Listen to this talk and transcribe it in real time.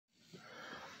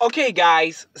Okay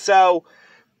guys, so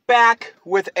back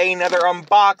with another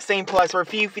unboxing plus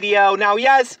review video. Now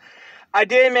yes, I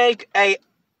did make a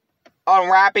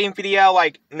unwrapping video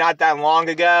like not that long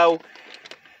ago.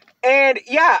 And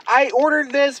yeah, I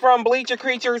ordered this from Bleacher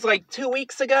Creatures like 2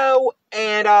 weeks ago.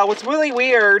 And what's really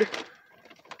weird,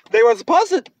 I was supposed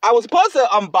to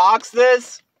unbox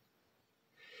this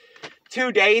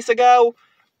 2 days ago,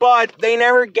 but they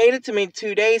never gave it to me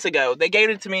 2 days ago. They gave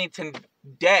it to me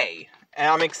today. And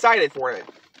I'm excited for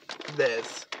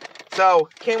this. So,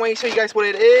 can't wait to show you guys what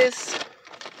it is.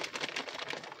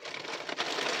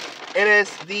 It is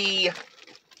the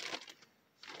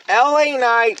LA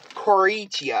Knight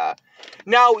Kuricha.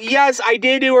 Now, yes, I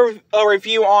did do a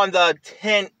review on the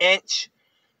 10-inch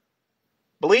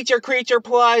Bleacher Creature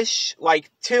plush like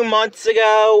 2 months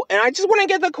ago. And I just want to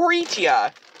get the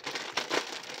Kuricha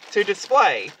to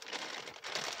display.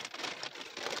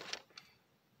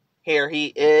 Here he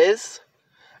is.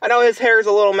 I know his hair is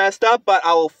a little messed up, but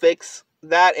I will fix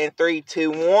that in 3, 2,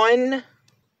 1.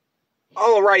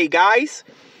 Alrighty, guys.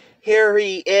 Here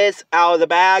he is out of the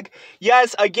bag.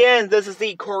 Yes, again, this is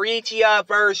the Kuricha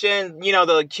version. You know,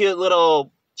 the cute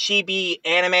little chibi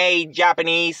anime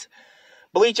Japanese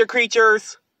Bleacher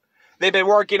Creatures they've been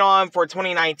working on for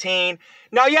 2019.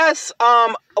 Now, yes,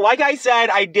 like I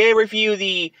said, I did review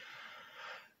the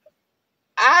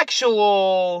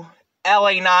actual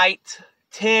LA Knight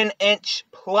 10-inch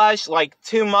plush like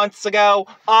 2 months ago.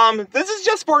 This is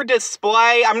just for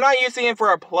display. I'm not using it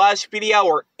for a plush video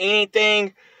or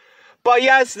anything. But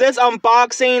yes, this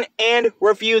unboxing and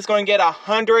review is going to get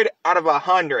 100 out of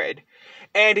 100.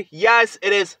 And yes,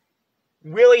 it is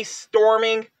really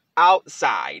storming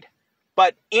outside.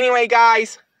 But anyway,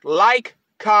 guys, like,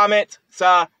 comment,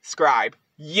 subscribe.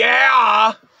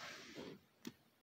 Yeah!